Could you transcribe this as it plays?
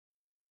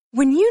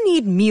When you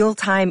need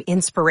mealtime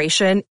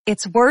inspiration,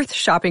 it's worth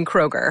shopping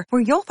Kroger,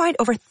 where you'll find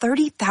over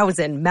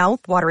 30,000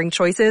 mouth-watering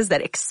choices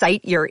that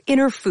excite your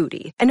inner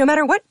foodie. And no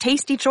matter what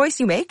tasty choice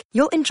you make,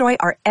 you'll enjoy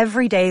our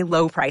everyday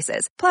low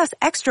prices, plus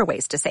extra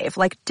ways to save,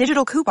 like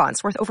digital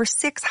coupons worth over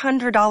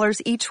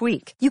 $600 each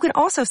week. You can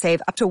also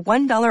save up to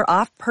 $1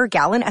 off per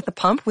gallon at the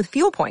pump with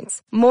fuel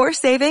points. More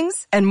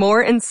savings and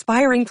more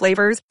inspiring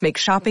flavors make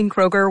shopping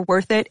Kroger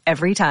worth it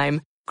every time.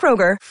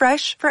 Kroger,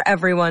 fresh for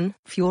everyone.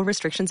 Fuel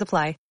restrictions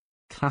apply.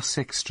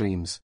 Classic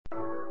streams.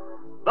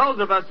 Those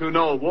of us who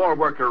know war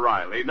worker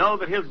Riley know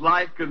that his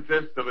life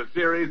consists of a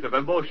series of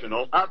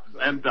emotional ups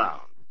and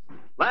downs.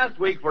 Last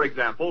week, for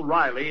example,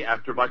 Riley,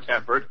 after much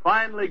effort,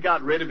 finally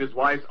got rid of his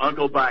wife's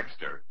Uncle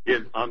Baxter,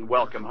 his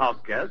unwelcome house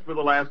guest for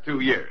the last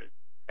 2 years.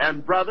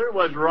 And brother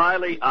was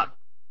Riley up.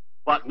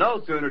 But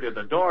no sooner did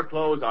the door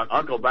close on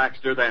Uncle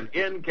Baxter than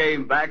in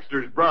came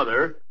Baxter's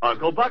brother,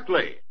 Uncle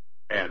Buckley.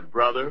 And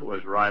brother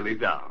was Riley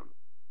down.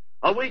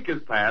 A week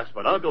has passed,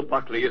 but Uncle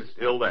Buckley is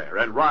still there,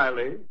 and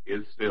Riley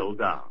is still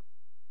down.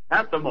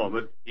 At the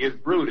moment, he is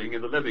brooding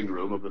in the living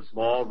room of the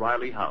small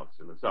Riley house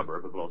in the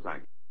suburb of Los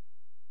Angeles.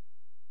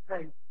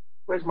 Hey,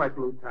 where's my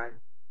blue tie?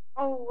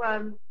 Oh,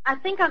 I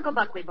think Uncle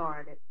Buckley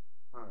borrowed it.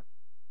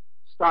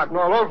 Starting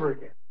all over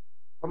again.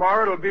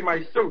 Tomorrow it'll be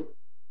my suit.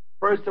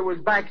 First it was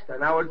Baxter,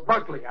 now it's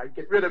Buckley. I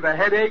get rid of a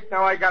headache,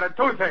 now I got a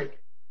toothache.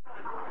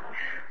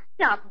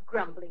 Stop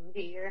grumbling,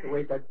 dear. The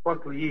way that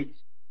Buckley eats.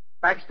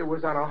 Baxter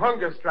was on a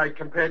hunger strike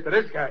compared to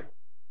this guy.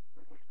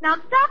 Now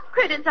stop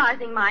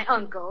criticizing my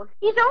uncle.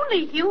 He's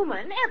only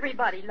human.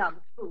 Everybody loves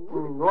food.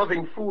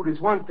 Loving food is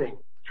one thing.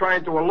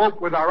 Trying to elope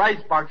with our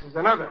icebox is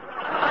another.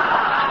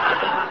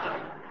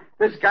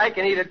 This guy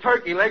can eat a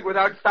turkey leg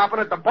without stopping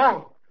at the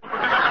bone.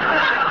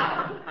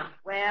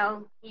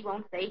 Well, he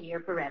won't stay here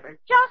forever.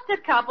 Just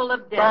a couple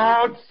of days.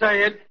 Don't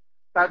say it.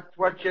 That's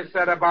what you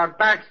said about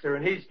Baxter,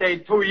 and he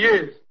stayed 2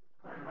 years.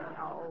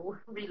 Oh,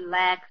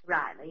 relax,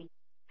 Riley.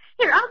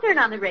 Here, I'll turn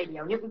on the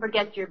radio, and you can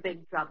forget your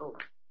big trouble.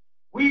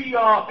 We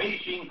are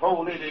facing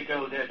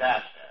political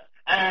disaster,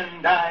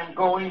 and I'm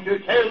going to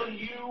tell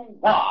you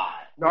why.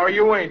 No,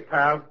 you ain't,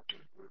 pal.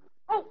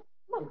 Oh,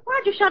 look,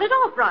 why'd you shut it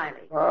off,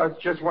 Riley? Oh,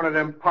 it's just one of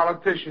them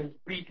politicians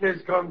beating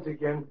his gums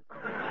again.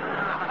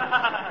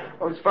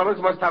 Those fellas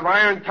must have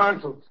iron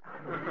tonsils.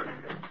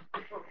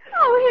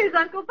 Oh, here's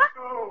Uncle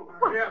Buckley.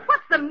 Oh, yeah.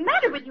 What's the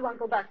matter with you,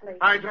 Uncle Buckley?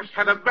 I just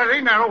had a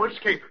very narrow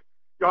escape.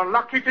 You're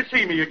lucky to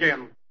see me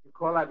again. You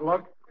call that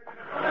luck?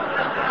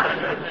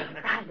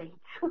 Riley,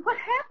 what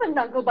happened,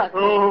 Uncle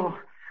Buckley? Oh,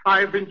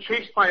 I've been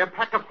chased by a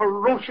pack of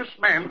ferocious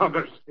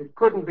manhunters. It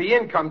couldn't be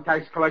income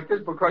tax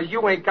collectors because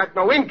you ain't got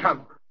no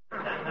income.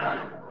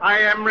 I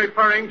am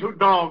referring to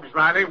dogs,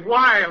 Riley,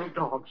 wild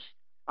dogs.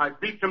 I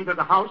beat them to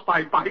the house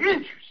by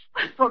inches.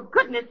 For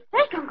goodness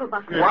sake, Uncle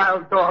Buckley.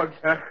 Wild dogs,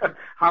 huh?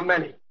 How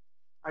many?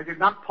 I did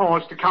not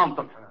pause to count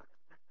them.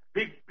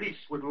 Big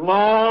beasts with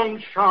long,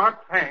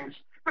 sharp fangs.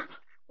 But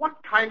what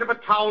kind of a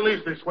town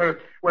is this where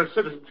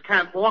citizens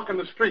can't walk in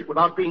the street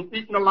without being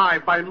eaten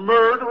alive by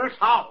murderous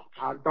hounds?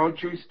 Now,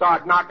 don't you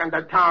start knocking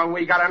the town.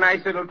 We got a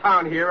nice little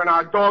town here, and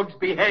our dogs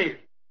behave.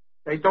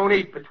 They don't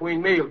eat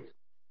between meals.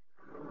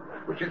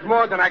 Which is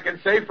more than I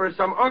can say for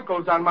some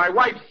uncles on my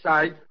wife's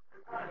side.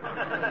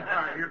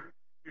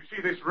 You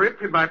see this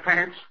rip in my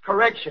pants?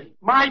 Correction,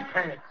 my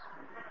pants.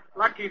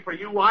 Lucky for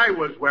you, I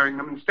was wearing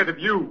them instead of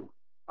you.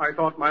 I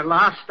thought my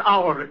last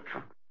hour had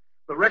come.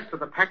 The rest of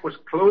the pack was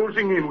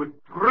closing in with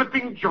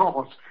gripping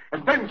jaws.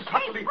 And then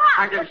suddenly... Hey,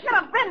 Bob, you should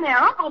have been there.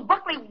 Uncle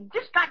Buckley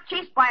just got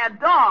chased by a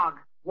dog.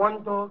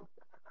 One dog?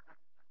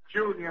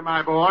 Junior,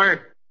 my boy,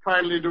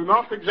 kindly do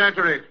not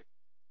exaggerate.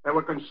 There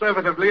were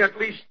conservatively at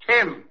least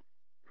 10.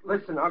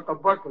 Listen, Uncle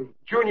Buckley,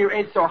 Junior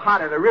ain't so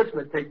hot at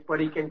arithmetic, but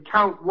he can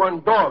count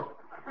one dog.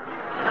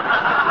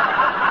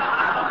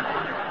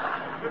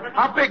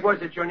 How big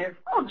was it, Junior?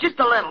 Oh, just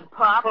a little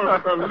pup.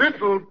 A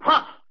little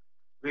pup.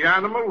 The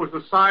animal was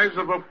the size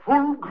of a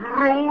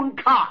full-grown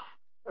calf.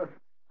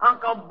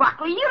 Uncle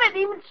Buckley, you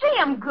didn't even see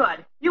him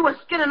good. You were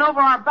skinning over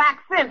our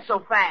back fence so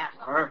fast.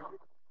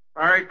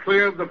 I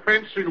cleared the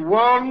fence in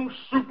one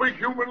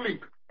superhuman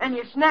leap. And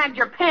you snagged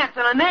your pants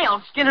on a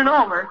nail skinning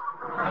over.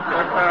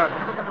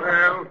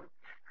 Well,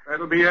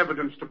 that'll be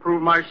evidence to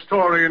prove my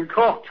story in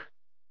court.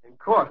 In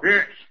court?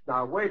 Yes.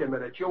 Now, wait a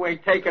minute. You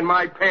ain't taking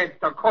my pants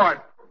to court.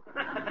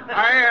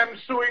 I am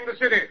suing the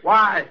city.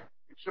 Why?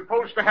 It's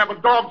supposed to have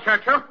a dog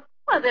catcher.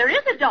 Well, there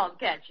is a dog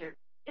catcher.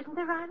 Isn't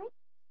there, Riley?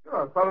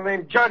 Sure, a fellow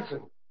named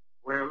Johnson.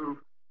 Well,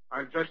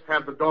 I'll just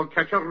have the dog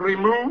catcher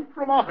removed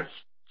from office.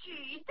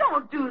 Gee,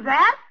 don't do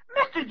that.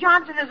 Mr.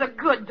 Johnson is a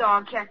good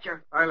dog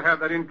catcher. I'll have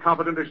that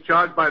incompetent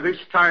discharged by this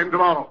time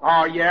tomorrow.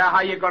 Oh, yeah?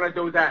 How you gonna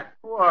do that?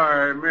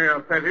 Why, Mayor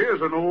Petty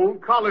is an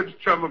old college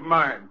chum of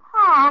mine.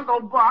 Oh,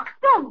 Uncle Buck,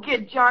 don't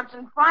get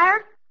Johnson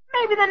fired.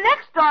 Maybe the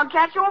next dog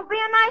catcher won't be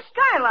a nice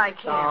guy like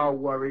him. Don't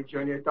worry,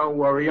 Junior. Don't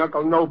worry.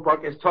 Uncle No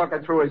Buck is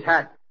talking through his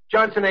hat.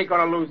 Johnson ain't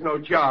gonna lose no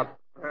job.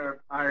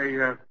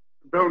 I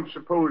don't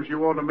suppose you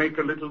want to make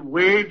a little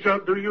wager,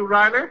 do you,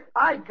 Riley?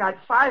 I got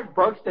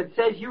 $5 that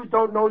says you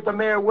don't know the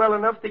mayor well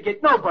enough to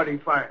get nobody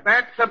fired.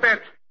 That's a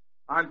bet.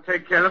 I'll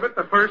take care of it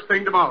the first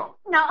thing tomorrow.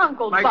 Now,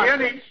 Uncle My Buck. dear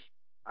niece,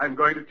 I'm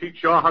going to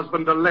teach your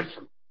husband a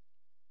lesson.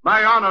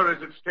 My honor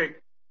is at stake.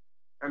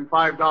 And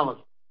 $5.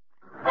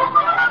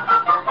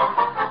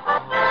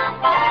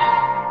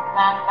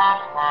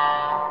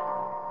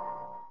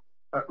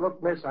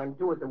 Look, miss, I'm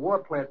due at the war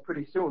plant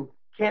pretty soon.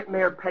 Can't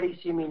Mayor Petty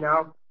see me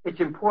now? It's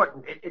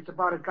important. It's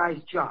about a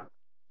guy's job.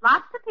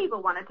 Lots of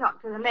people want to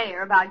talk to the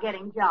mayor about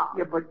getting jobs.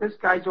 Yeah, but this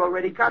guy's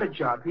already got a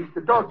job. He's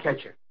the dog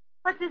catcher.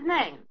 What's his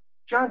name?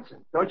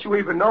 Johnson. Don't you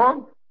even know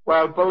him?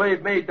 Well,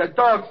 believe me, the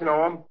dogs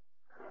know him.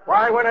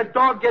 Why, when a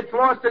dog gets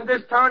lost in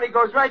this town, he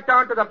goes right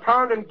down to the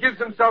pound and gives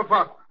himself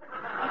up.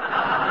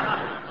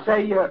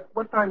 Say,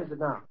 what time is it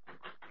now?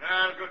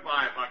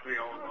 Goodbye, Buckley,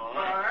 old boy.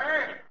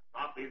 Bye.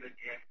 I'll be the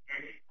guest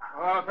anytime.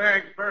 Oh,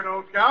 thanks, Bert,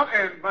 old scout,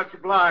 and much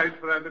obliged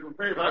for that little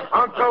favor.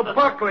 Uncle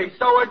Buckley,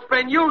 so it's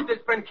been you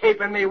that's been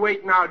keeping me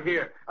waiting out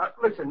here.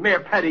 Listen,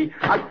 Mayor Petty,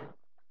 How do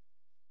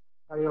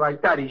you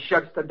like that? He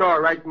shuts the door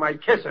right in my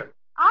kisser.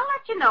 I'll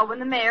let you know when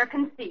the mayor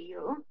can see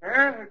you.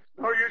 Yeah, it's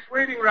no use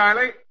waiting,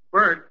 Riley.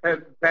 Bert,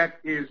 that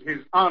is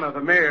his honor.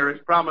 The mayor has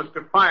promised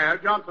to fire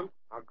Johnson.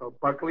 Uncle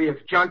Buckley,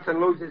 if Johnson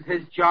loses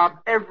his job,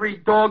 every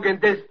dog in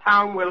this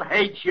town will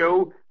hate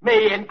you,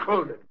 me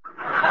included.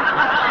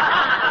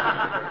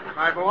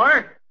 My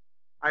boy,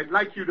 I'd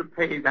like you to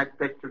pay that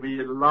bet to me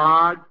in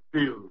large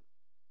bills.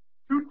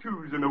 2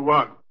 2s and a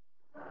 1.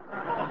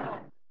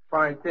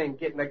 Fine thing,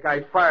 getting a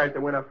guy fired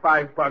to win a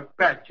 $5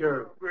 bet,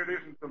 sure. Well, it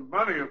isn't the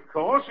money, of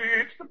course.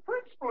 It's the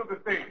principle of the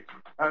thing.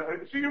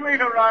 See you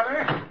later,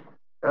 Riley.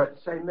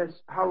 Say,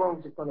 miss, how long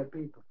is it going to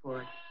be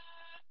before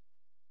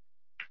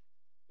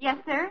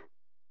Yes, sir?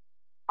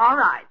 All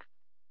right.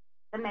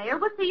 The mayor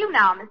will see you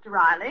now, Mr.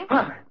 Riley.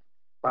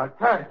 About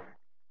time.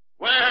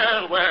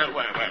 Well.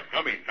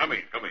 Come in.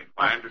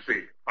 Fine to see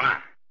you.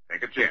 Fine.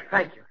 Take a chair.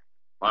 Thank you.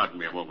 Pardon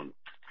me a moment.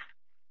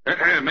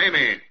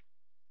 Mamie,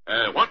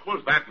 what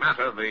was that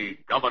matter the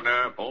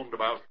governor phoned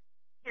about?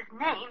 His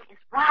name is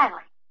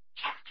Riley.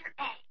 Chester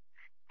A.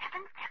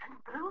 77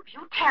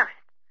 Blueview Terrace.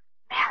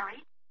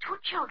 Married, 2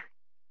 children.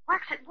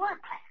 Works at war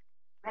plant.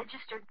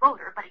 Registered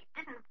voter, but he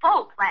didn't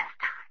vote last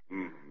time.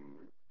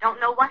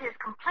 Don't know what his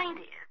complaint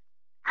is.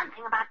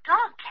 Something about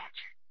dog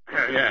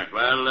catcher. Yes,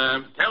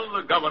 well, tell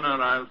the governor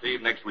I'll see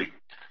him next week.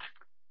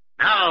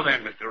 Now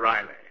then, Mr.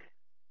 Riley.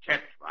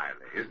 Chet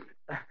Riley, isn't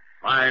it?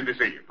 Fine to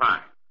see you,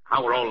 fine.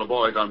 How are all the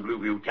boys on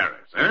Blueview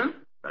Terrace, eh?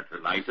 That's a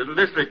nice little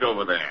district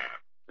over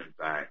there, since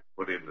I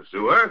put in the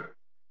sewer.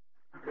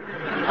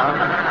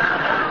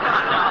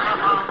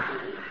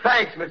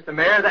 Thanks, Mr.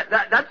 Mayor.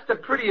 That's the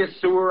prettiest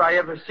sewer I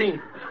ever seen.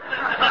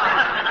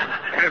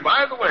 And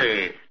by the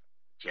way,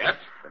 Chet,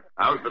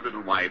 how's the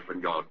little wife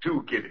and your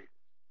 2 kiddies?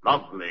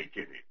 Lovely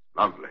kiddies,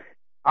 lovely.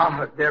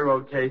 Oh, they're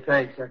okay,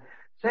 thanks.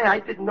 Say, I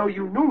didn't know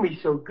you knew me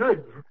so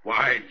good.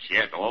 Why,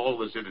 Chet, all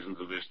the citizens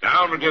of this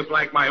town are just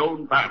like my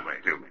own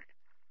family to me.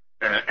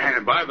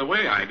 And by the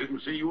way, I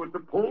didn't see you at the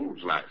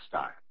polls last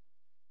time.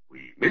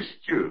 We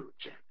missed you,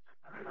 Chet.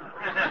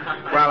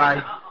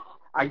 Well,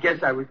 I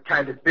guess I was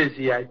kind of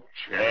busy. Chet,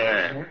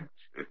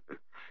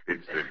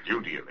 it's the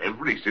duty of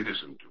every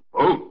citizen to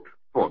vote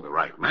for the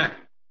right man.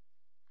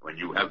 When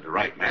you have the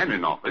right man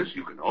in office,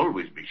 you can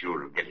always be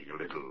sure of getting a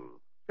little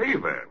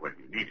favor when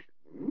you need it.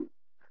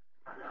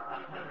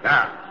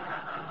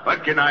 Now,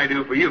 what can I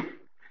do for you?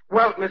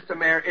 Well, Mr.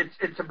 Mayor,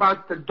 it's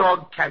about the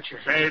dog catcher.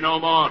 Say no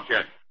more,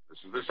 Chet. This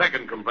is the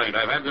second complaint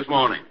I've had this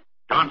morning.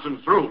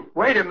 Johnson's through.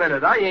 Wait a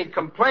minute. I ain't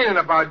complaining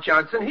about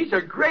Johnson. He's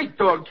a great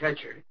dog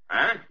catcher.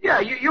 Huh? Yeah,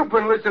 you've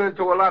been listening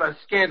to a lot of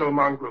scandal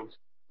mongrels.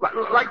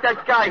 Like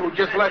that guy who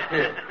just left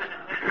here.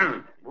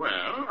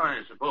 Well,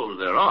 I suppose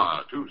there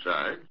are 2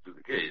 sides to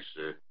the case,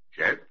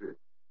 Chet.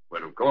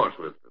 Well, of course,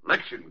 with the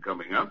election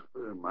coming up,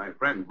 my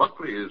friend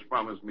Buckley has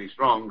promised me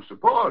strong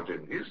support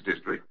in his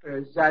district.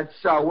 Is that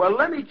so? Well,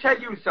 let me tell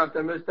you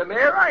something, Mr.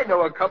 Mayor. I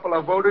know a couple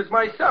of voters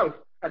myself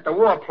at the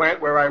war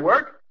plant where I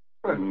work.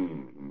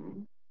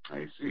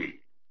 I see.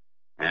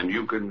 And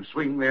you can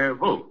swing their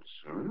votes,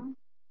 huh?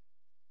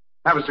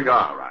 Have a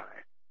cigar,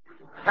 Riley.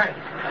 Thanks.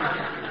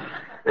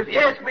 If you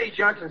ask me,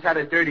 Johnson's had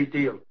a dirty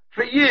deal.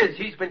 For years,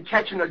 he's been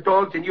catching the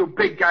dogs, and you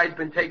big guys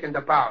been taking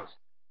the bows.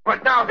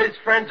 But now his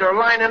friends are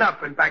lining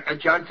up in back of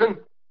Johnson.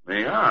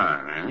 They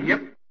are, eh?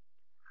 Yep.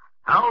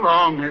 How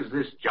long has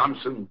this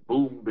Johnson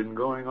boom been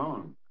going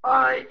on?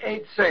 I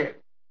ain't saying.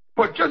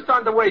 But just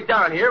on the way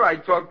down here, I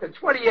talked to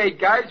 28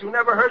 guys who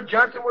never heard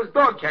Johnson was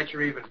dog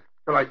catcher even,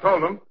 till I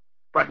told them.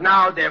 But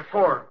now they're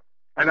 4.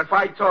 And if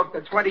I talk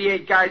to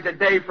 28 guys a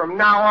day from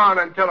now on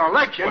until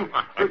election...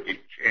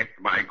 Chet,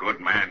 my good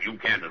man, you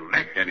can't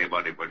elect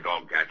anybody for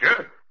dog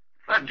catcher.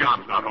 That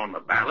job's not on the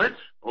ballot.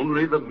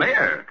 Only the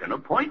mayor can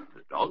appoint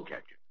the dog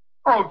catcher.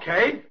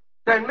 Okay.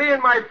 Then me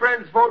and my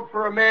friends vote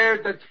for a mayor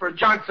that's for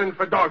Johnson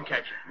for dog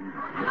catcher.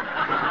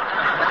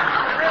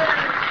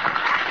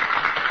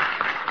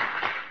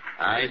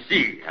 I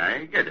see.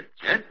 I get it,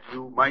 Chet.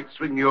 You might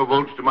swing your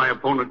votes to my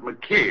opponent,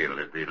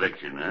 McHale, at the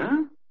election,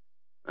 huh?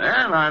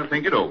 Well, I'll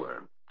think it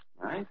over.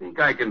 I think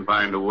I can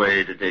find a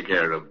way to take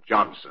care of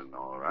Johnson,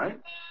 all right?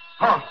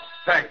 Oh,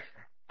 thanks.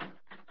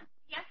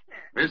 Yes, sir.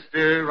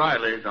 Mr.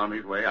 Riley's on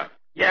his way out.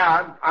 Yeah,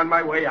 I'm on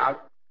my way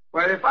out.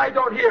 Well, if I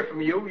don't hear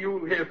from you,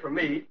 you'll hear from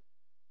me.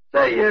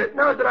 Say,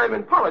 now that I'm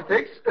in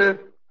politics,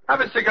 have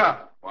a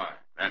cigar. Why,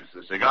 that's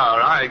the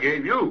cigar I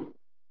gave you.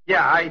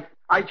 Yeah,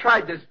 I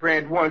tried this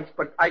brand once,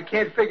 but I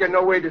can't figure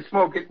no way to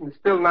smoke it and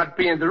still not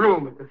be in the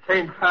room at the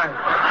same time.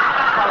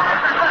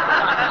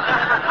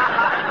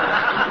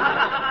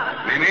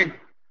 Mimi,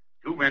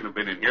 2 men have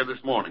been in here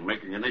this morning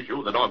making an issue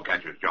of the dog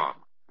catcher's job.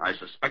 I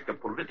suspect a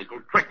political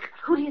trick.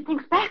 Who do you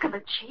think's back of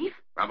it, Chief?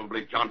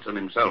 Probably Johnson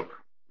himself.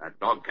 That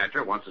dog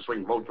catcher wants to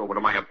swing votes over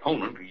to my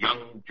opponent,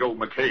 young Joe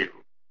McHale.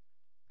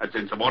 That's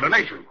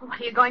insubordination.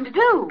 What are you going to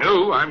do?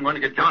 I'm going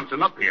to get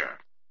Johnson up here.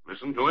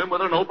 Listen to him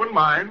with an open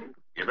mind,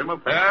 give him a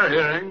fair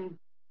hearing,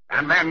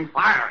 and then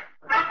fire him.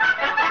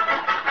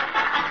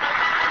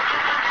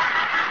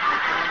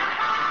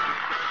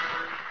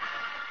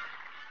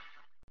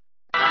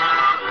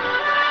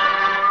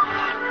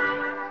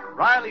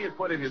 Riley has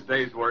put in his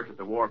day's work at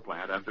the war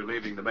plant after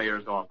leaving the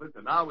mayor's office,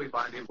 and now we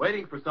find him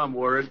waiting for some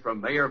word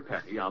from Mayor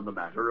Petty on the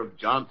matter of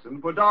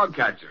Johnson for dog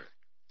catcher.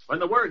 When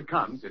the word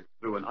comes, it's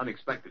through an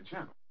unexpected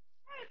channel.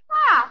 Hey,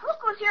 Pop, look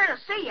who's here to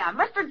see you.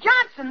 Mr.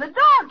 Johnson, the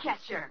dog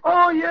catcher.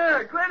 Oh,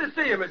 yeah. Glad to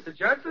see you, Mr.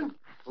 Johnson.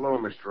 Hello,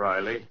 Mr.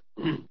 Riley.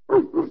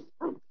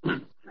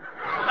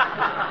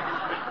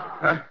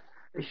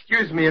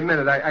 Excuse me a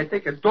minute. I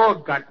think a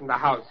dog got in the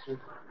house.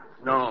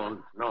 No,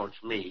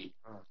 it's me.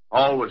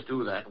 Always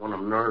do that when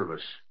I'm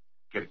nervous.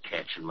 Get a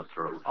catch in my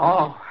throat.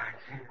 Oh.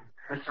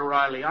 Mr.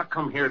 Riley, I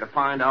come here to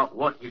find out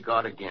what you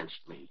got against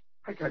me.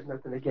 I got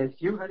nothing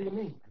against you. How do you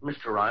mean?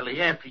 Mr. Riley,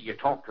 after you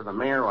talked to the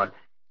mayor,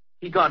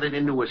 he got it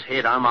into his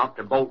head I'm out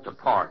to vote the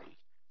party.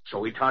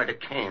 So he tied a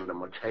can to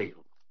my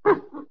tail.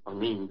 To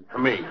me.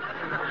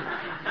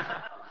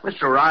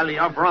 Mr. Riley,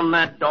 I've run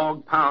that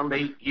dog pound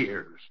 8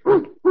 years.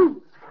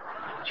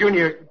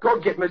 Junior, go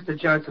get Mr.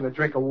 Johnson a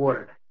drink of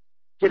water.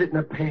 Get it in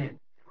a pan.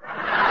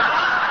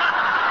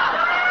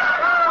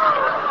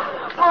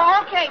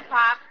 Oh, okay,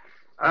 Pop.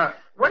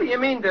 What do you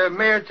mean the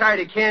mayor tied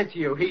a can to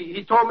you?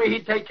 He told me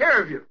he'd take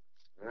care of you.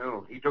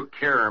 Well, he took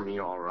care of me,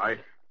 all right.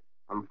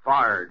 I'm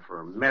fired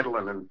for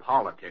meddling in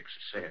politics,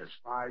 he says.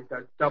 Why,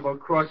 that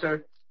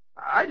double-crosser.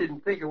 I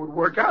didn't think it would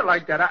work out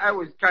like that. I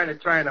was kind of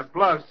trying to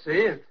bluff,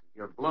 see?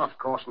 Your bluff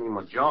cost me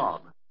my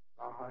job.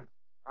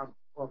 I'm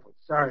awful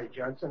sorry,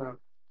 Johnson.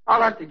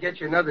 I'll have to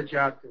get you another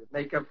job to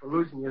make up for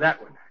losing you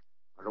that one.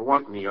 I don't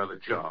want any other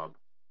job.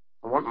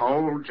 I want my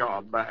old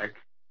job back.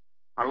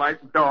 I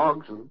like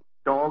dogs, and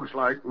dogs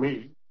like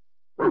me.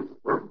 Well,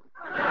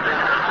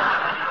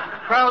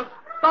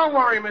 don't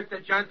worry,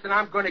 Mr. Johnson.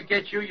 I'm going to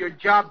get you your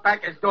job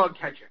back as dog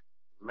catcher.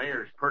 The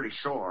mayor's pretty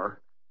sore.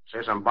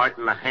 Says I'm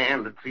biting the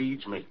hand that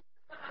feeds me.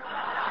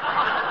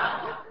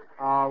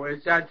 Oh,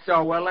 is that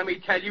so? Well, let me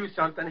tell you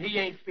something. He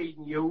ain't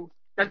feeding you.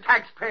 The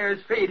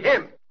taxpayers feed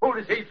him. Who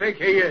does he think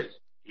he is?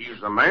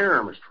 He's the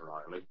mayor, Mr.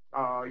 Riley.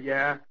 Oh,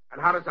 yeah?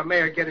 And how does the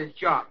mayor get his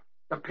job?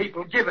 The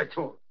people give it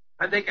to him.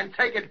 And they can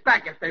take it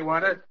back if they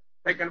want it.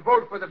 They can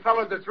vote for the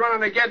fellow that's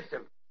running against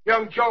him,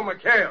 young Joe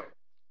McHale.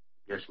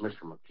 Guess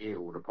Mr. McHale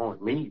would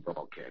appoint me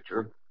dog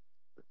catcher.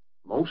 But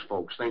most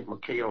folks think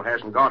McHale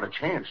hasn't got a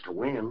chance to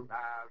win.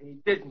 He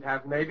didn't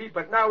have, maybe,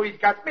 but now he's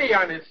got me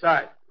on his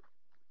side.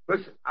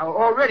 Listen,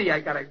 already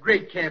I got a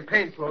great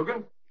campaign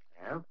slogan.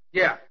 Yeah?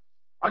 Yeah.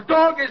 A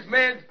dog is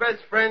man's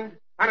best friend,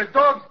 and a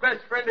dog's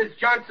best friend is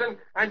Johnson,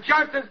 and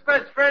Johnson's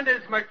best friend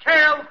is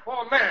McHale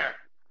for mayor.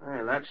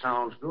 Hey, that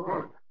sounds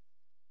good.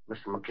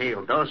 Mr.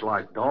 McHale does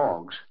like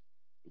dogs.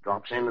 He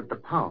drops in at the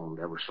pound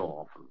every so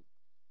often.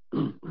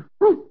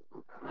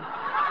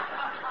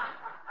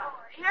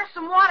 Here's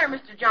some water,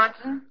 Mr.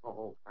 Johnson.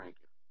 Oh, thank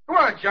you. Come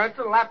on,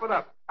 Johnson, lap it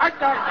up. I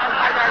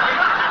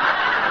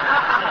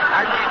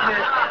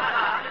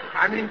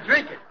mean,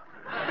 drink it.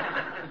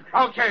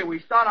 Okay, we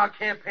start our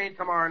campaign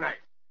tomorrow night.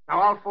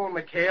 Now, I'll phone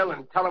McHale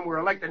and tell him we're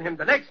electing him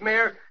the next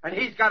mayor, and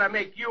he's got to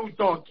make you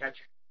dog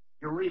catcher.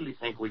 You really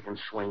think we can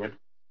swing it?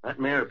 That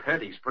Mayor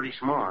Petty's pretty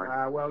smart.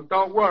 Well,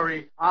 don't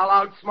worry.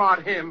 I'll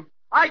outsmart him.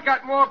 I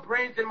got more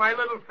brains in my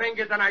little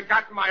finger than I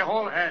got in my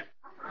whole head.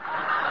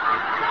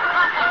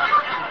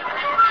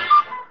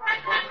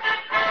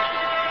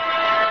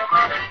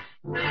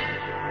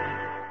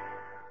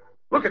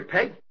 Look at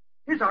Peg.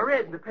 Here's our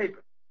ad in the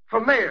paper. For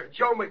Mayor,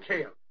 Joe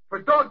McHale. For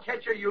dog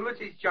catcher,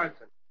 Ulysses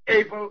Johnson.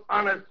 Able,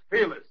 honest,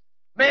 fearless.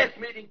 Mass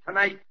meeting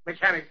tonight,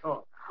 Mechanics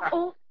Hall.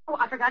 Oh,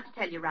 I forgot to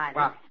tell you, Riley.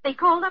 What? They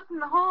called up from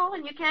the hall,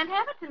 and you can't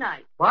have it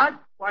tonight. What?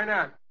 Why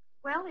not?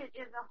 Well, the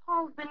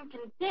hall's been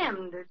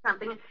condemned or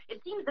something.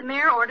 It seems the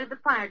mayor ordered the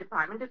fire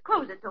department to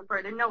close it till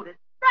further notice.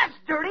 That's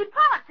dirty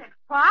politics,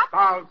 Pop.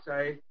 I'll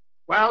say.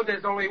 Well,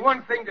 there's only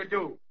one thing to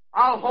do.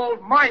 I'll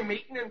hold my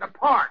meeting in the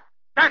park.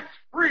 That's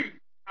free.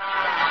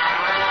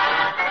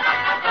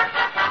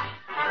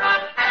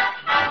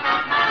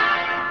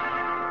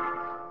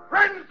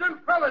 Friends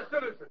and fellow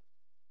citizens,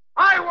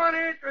 I want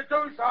to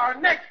introduce our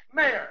next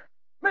mayor,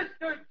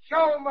 Mr.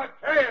 Joe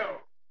McHale.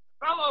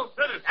 Fellow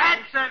citizens.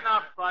 That's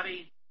enough,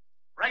 buddy.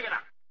 Bring it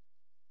up.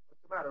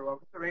 What's the matter,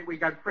 officer? Ain't we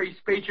got free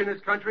speech in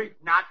this country?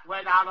 Not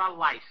without a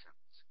license.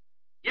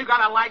 You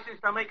got a license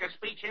to make a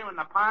speech here in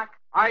the park?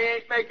 I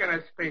ain't making a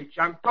speech.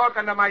 I'm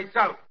talking to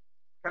myself.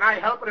 Can I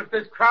help it if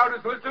this crowd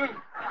is listening?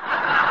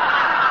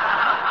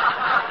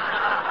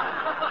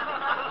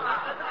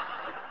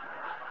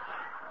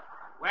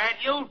 Well,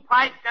 you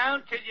pipe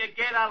down till you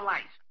get a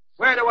license.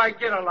 Where do I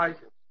get a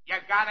license? You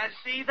gotta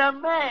see the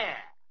mayor.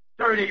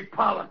 Dirty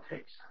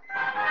politics.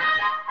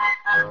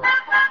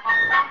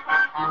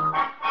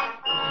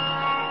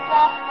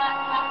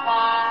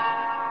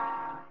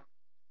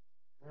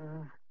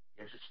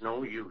 Guess it's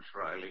no use,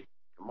 Riley.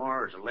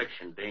 Tomorrow's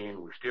election day, and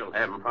we still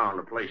haven't found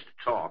a place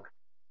to talk.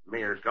 The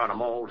mayor's got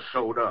 'em all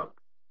sewed up.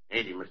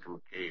 Ain't he, Mr.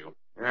 McHale?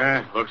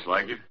 Yeah, looks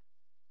like it.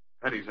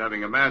 Petty's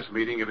having a mass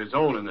meeting of his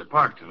own in the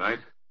park tonight.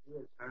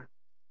 Yes, sir.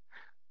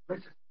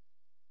 Listen,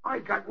 I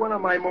got one of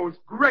my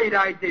most great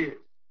ideas.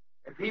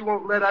 If he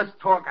won't let us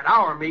talk at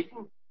our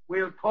meeting,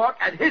 we'll talk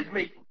at his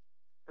meeting.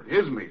 At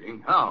his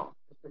meeting? How?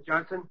 Mr.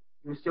 Johnson,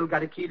 you still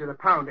got a key to the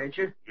pound, ain't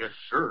you? Yes,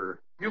 sir.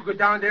 You go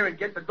down there and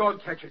get the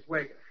dog catcher's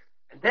wagon.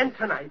 And then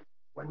tonight,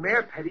 when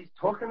Mayor Petty's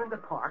talking in the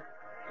park,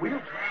 we'll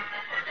talk.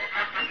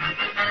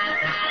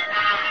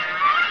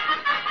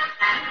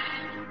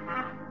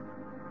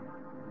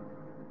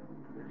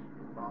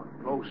 About as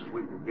close as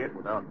we can get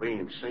without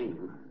being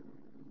seen.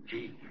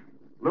 Gee,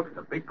 look at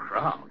the big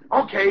crowd.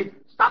 Okay,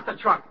 stop the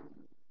truck.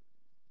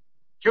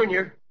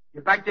 Junior,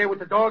 you back there with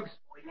the dogs?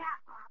 Oh, yeah,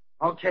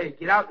 Pop. Okay,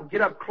 get out and get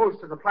up close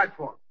to the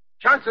platform.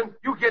 Johnson,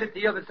 you get at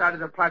the other side of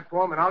the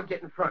platform, and I'll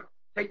get in front.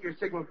 Take your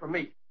signal from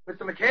me.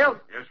 Mr. McHale?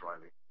 Yes,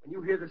 Riley. When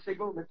you hear the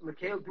signal, Mr.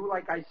 McHale, do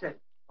like I said.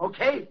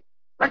 Okay?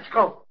 Let's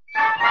go.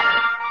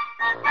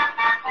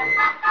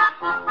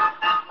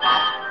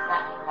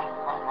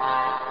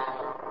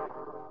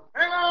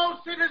 Hello,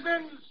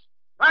 citizens.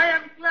 I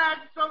am glad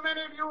so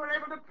many of you were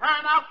able to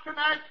turn out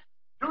tonight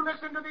to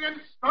listen to the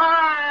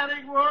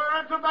inspiring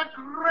words of that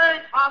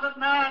great-hearted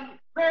man,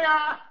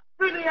 Mayor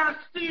Phineas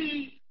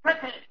C.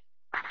 Petty.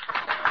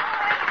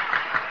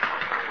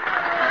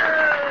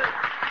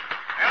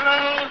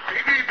 Hello,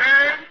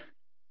 citizens.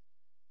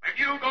 When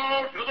you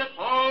go to the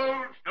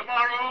polls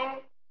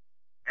tomorrow,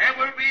 there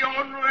will be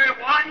only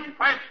one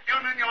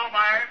question in your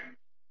mind,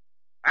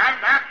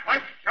 and that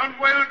question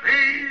will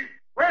be,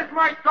 Where's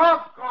my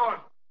dog gone?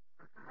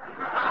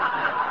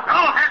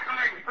 no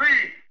heckling,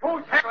 please.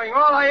 Who's heckling?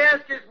 All I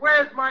ask is,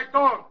 where's my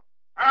dog?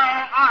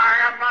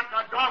 I am not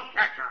the dog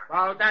catcher.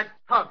 Well, that's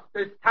tough.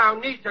 This town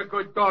needs a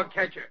good dog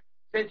catcher.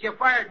 Since you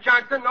fired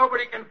Johnson,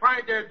 nobody can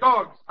find their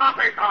dogs. Stop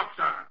it,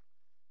 officer.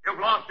 You've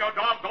lost your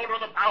dog. Go to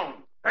the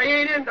pound. They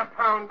ain't in the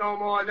pound no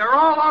more. They're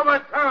all over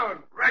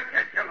town.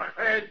 Ridiculous.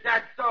 Is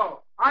that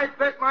so? I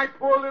bet my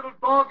poor little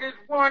dog is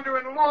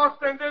wandering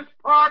lost in this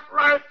park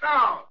right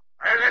now.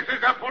 And this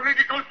is a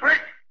political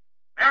trick.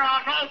 There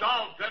are no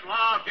dogs at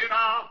large in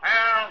our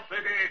fair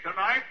city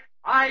tonight.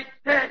 I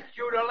dare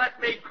you to let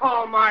me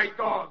call my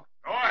dog.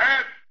 Go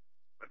ahead.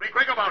 But be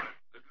quick about it.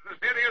 This is a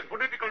serious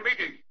political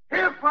meeting.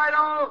 Here,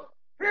 Fido!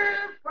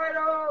 Here,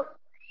 Fido!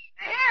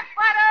 Here,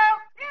 Fido!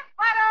 Here,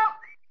 Fido!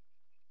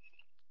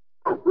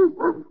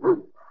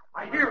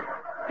 I hear him.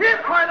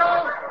 Here, Fido!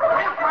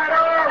 Here,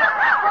 Fido!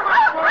 Come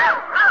on, boy!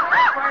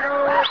 Here, Fido!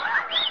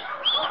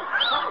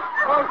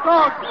 Oh,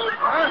 dog food,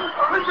 huh?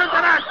 Listen to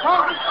that,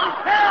 dog!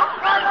 Here,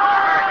 Fido!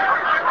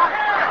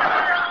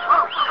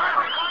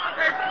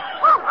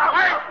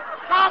 Wait!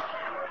 Stop!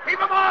 Keep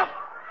him off!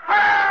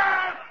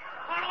 Hey!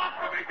 Follow up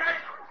the meeting!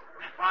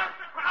 Depart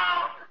the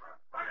crowd!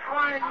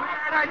 Fine,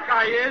 man, that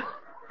guy is.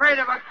 Afraid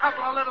of a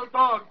couple of little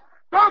dogs.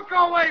 Don't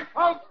go away,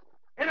 folks!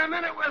 In a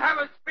minute, we'll have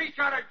a speech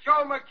out of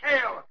Joe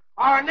McHale,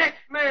 our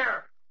next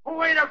mayor,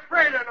 who ain't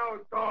afraid of no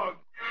dogs.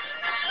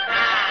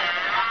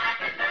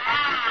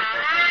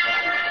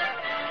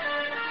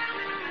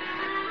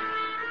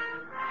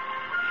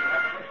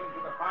 Listened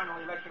to the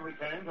final election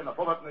returns, and the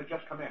bulletin has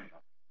just come in.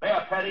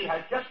 Mayor Petty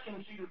has just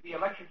conceded the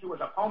election to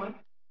his opponent,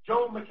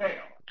 Joe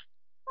McHale.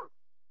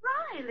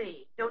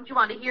 Riley, don't you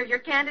want to hear your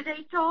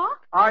candidate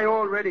talk? I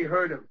already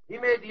heard him. He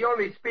made the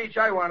only speech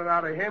I wanted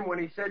out of him when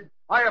he said,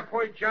 I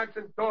appoint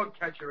Johnson dog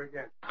catcher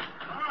again.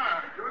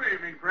 Good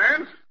evening,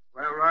 friends.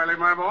 Well, Riley,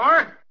 my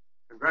boy,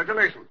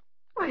 congratulations.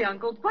 Why,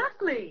 Uncle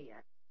Buckley.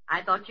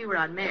 I thought you were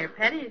on Mayor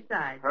Petty's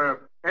side.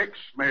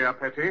 Ex-Mayor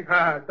Petty.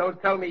 Don't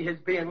tell me his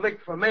being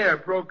licked for mayor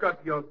broke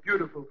up your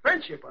beautiful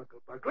friendship,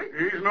 Uncle Buckley.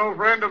 He's no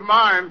friend of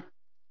mine.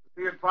 If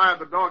he had fired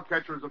the dog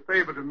catcher as a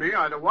favor to me,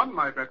 I'd have won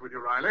my bet with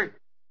you, Riley.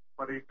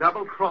 But he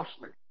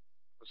double-crossed me.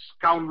 The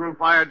scoundrel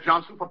fired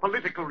Johnson for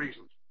political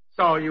reasons.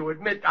 So you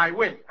admit I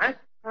win, huh?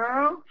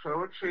 Well,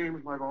 so it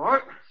seems, my boy.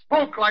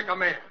 Spoke like a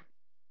man.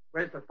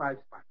 Where's the 5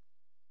 spot?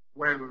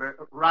 Well,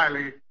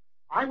 Riley,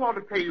 I want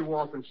to pay you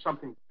off in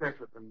something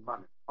better than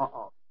money.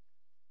 Uh-oh.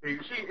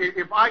 You see,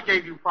 if I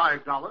gave you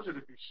 $5,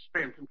 it'd be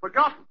spent and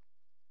forgotten.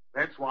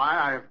 That's why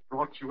I have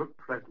brought you a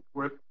present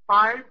worth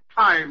 5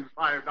 times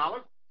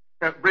 $5.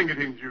 Bring it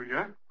in,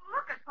 Junior.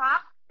 Look it,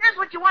 Pop. Here's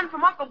what you won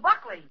from Uncle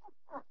Buckley.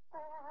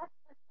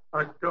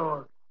 A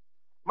dog.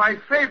 My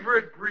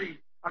favorite breed.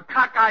 A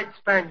cockeyed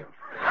spaniel.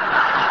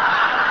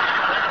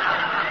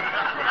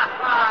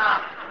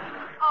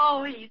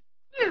 Oh, he's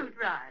cute,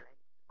 Riley.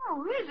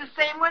 Oh, is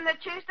the same one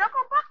that chased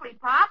Uncle Buckley,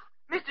 Pop.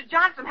 Mr.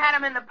 Johnson had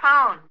him in the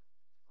pound.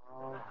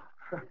 Oh.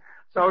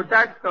 So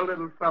that's the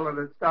little fella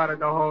that started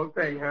the whole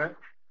thing, huh?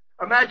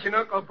 Imagine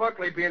Uncle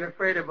Buckley being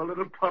afraid of a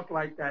little pup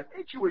like that.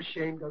 Ain't you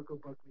ashamed, Uncle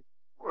Buckley?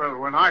 Well,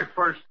 when I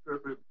first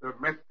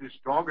met this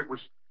dog, it was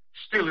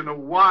still in a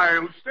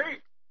wild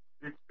state.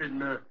 It's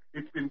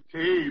been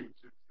tamed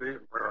since then.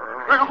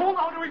 Hold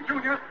on to it,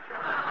 Junior.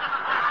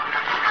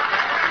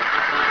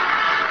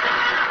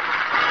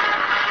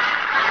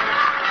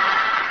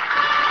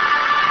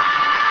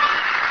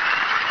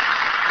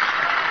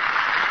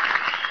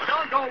 But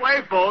don't go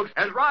away, folks.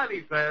 As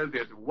Riley says,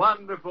 it's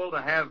wonderful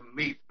to have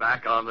meat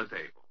back on the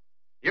table.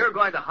 You're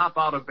going to hop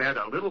out of bed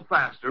a little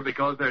faster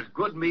because there's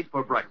good meat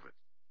for breakfast.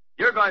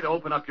 You're going to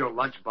open up your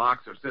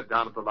lunchbox or sit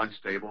down at the lunch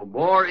table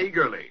more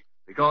eagerly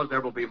because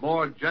there will be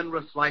more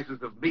generous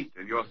slices of meat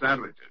in your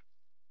sandwiches.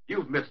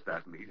 You've missed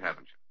that meat,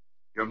 haven't you?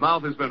 Your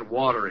mouth has been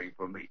watering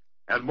for meat,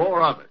 and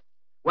more of it.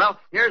 Well,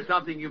 here's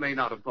something you may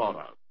not have thought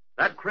of.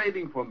 That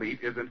craving for meat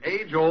is an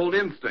age-old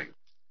instinct,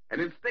 an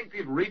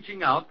instinctive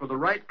reaching out for the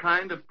right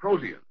kind of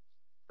proteins,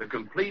 the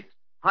complete,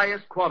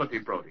 highest quality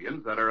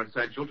proteins that are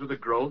essential to the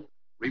growth,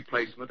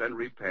 replacement, and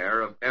repair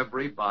of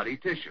every body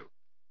tissue,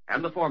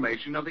 and the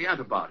formation of the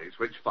antibodies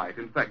which fight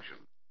infection.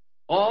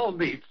 All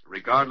meat,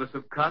 regardless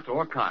of cut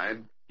or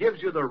kind,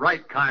 gives you the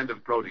right kind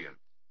of protein.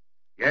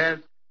 Yes,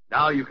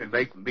 now you can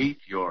make meat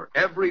your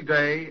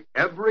everyday,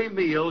 every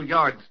meal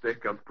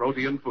yardstick of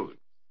protein food,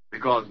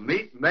 because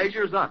meat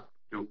measures up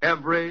to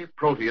every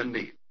protein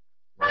need.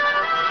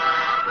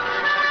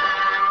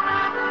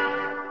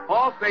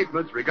 All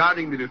statements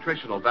regarding the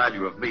nutritional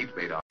value of meat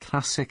made on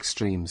Classic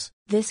Streams.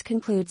 This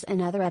concludes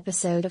another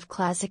episode of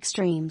Classic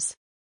Streams.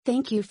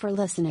 Thank you for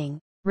listening.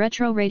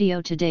 Retro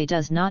Radio Today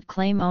does not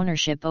claim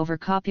ownership over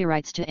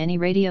copyrights to any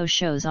radio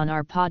shows on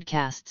our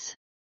podcasts.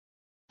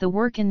 The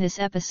work in this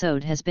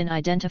episode has been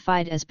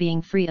identified as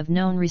being free of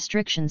known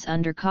restrictions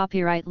under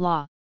copyright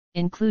law,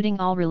 including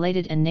all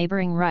related and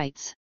neighboring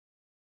rights.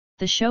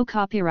 The show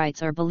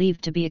copyrights are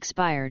believed to be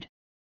expired.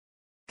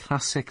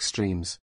 Classic Streams.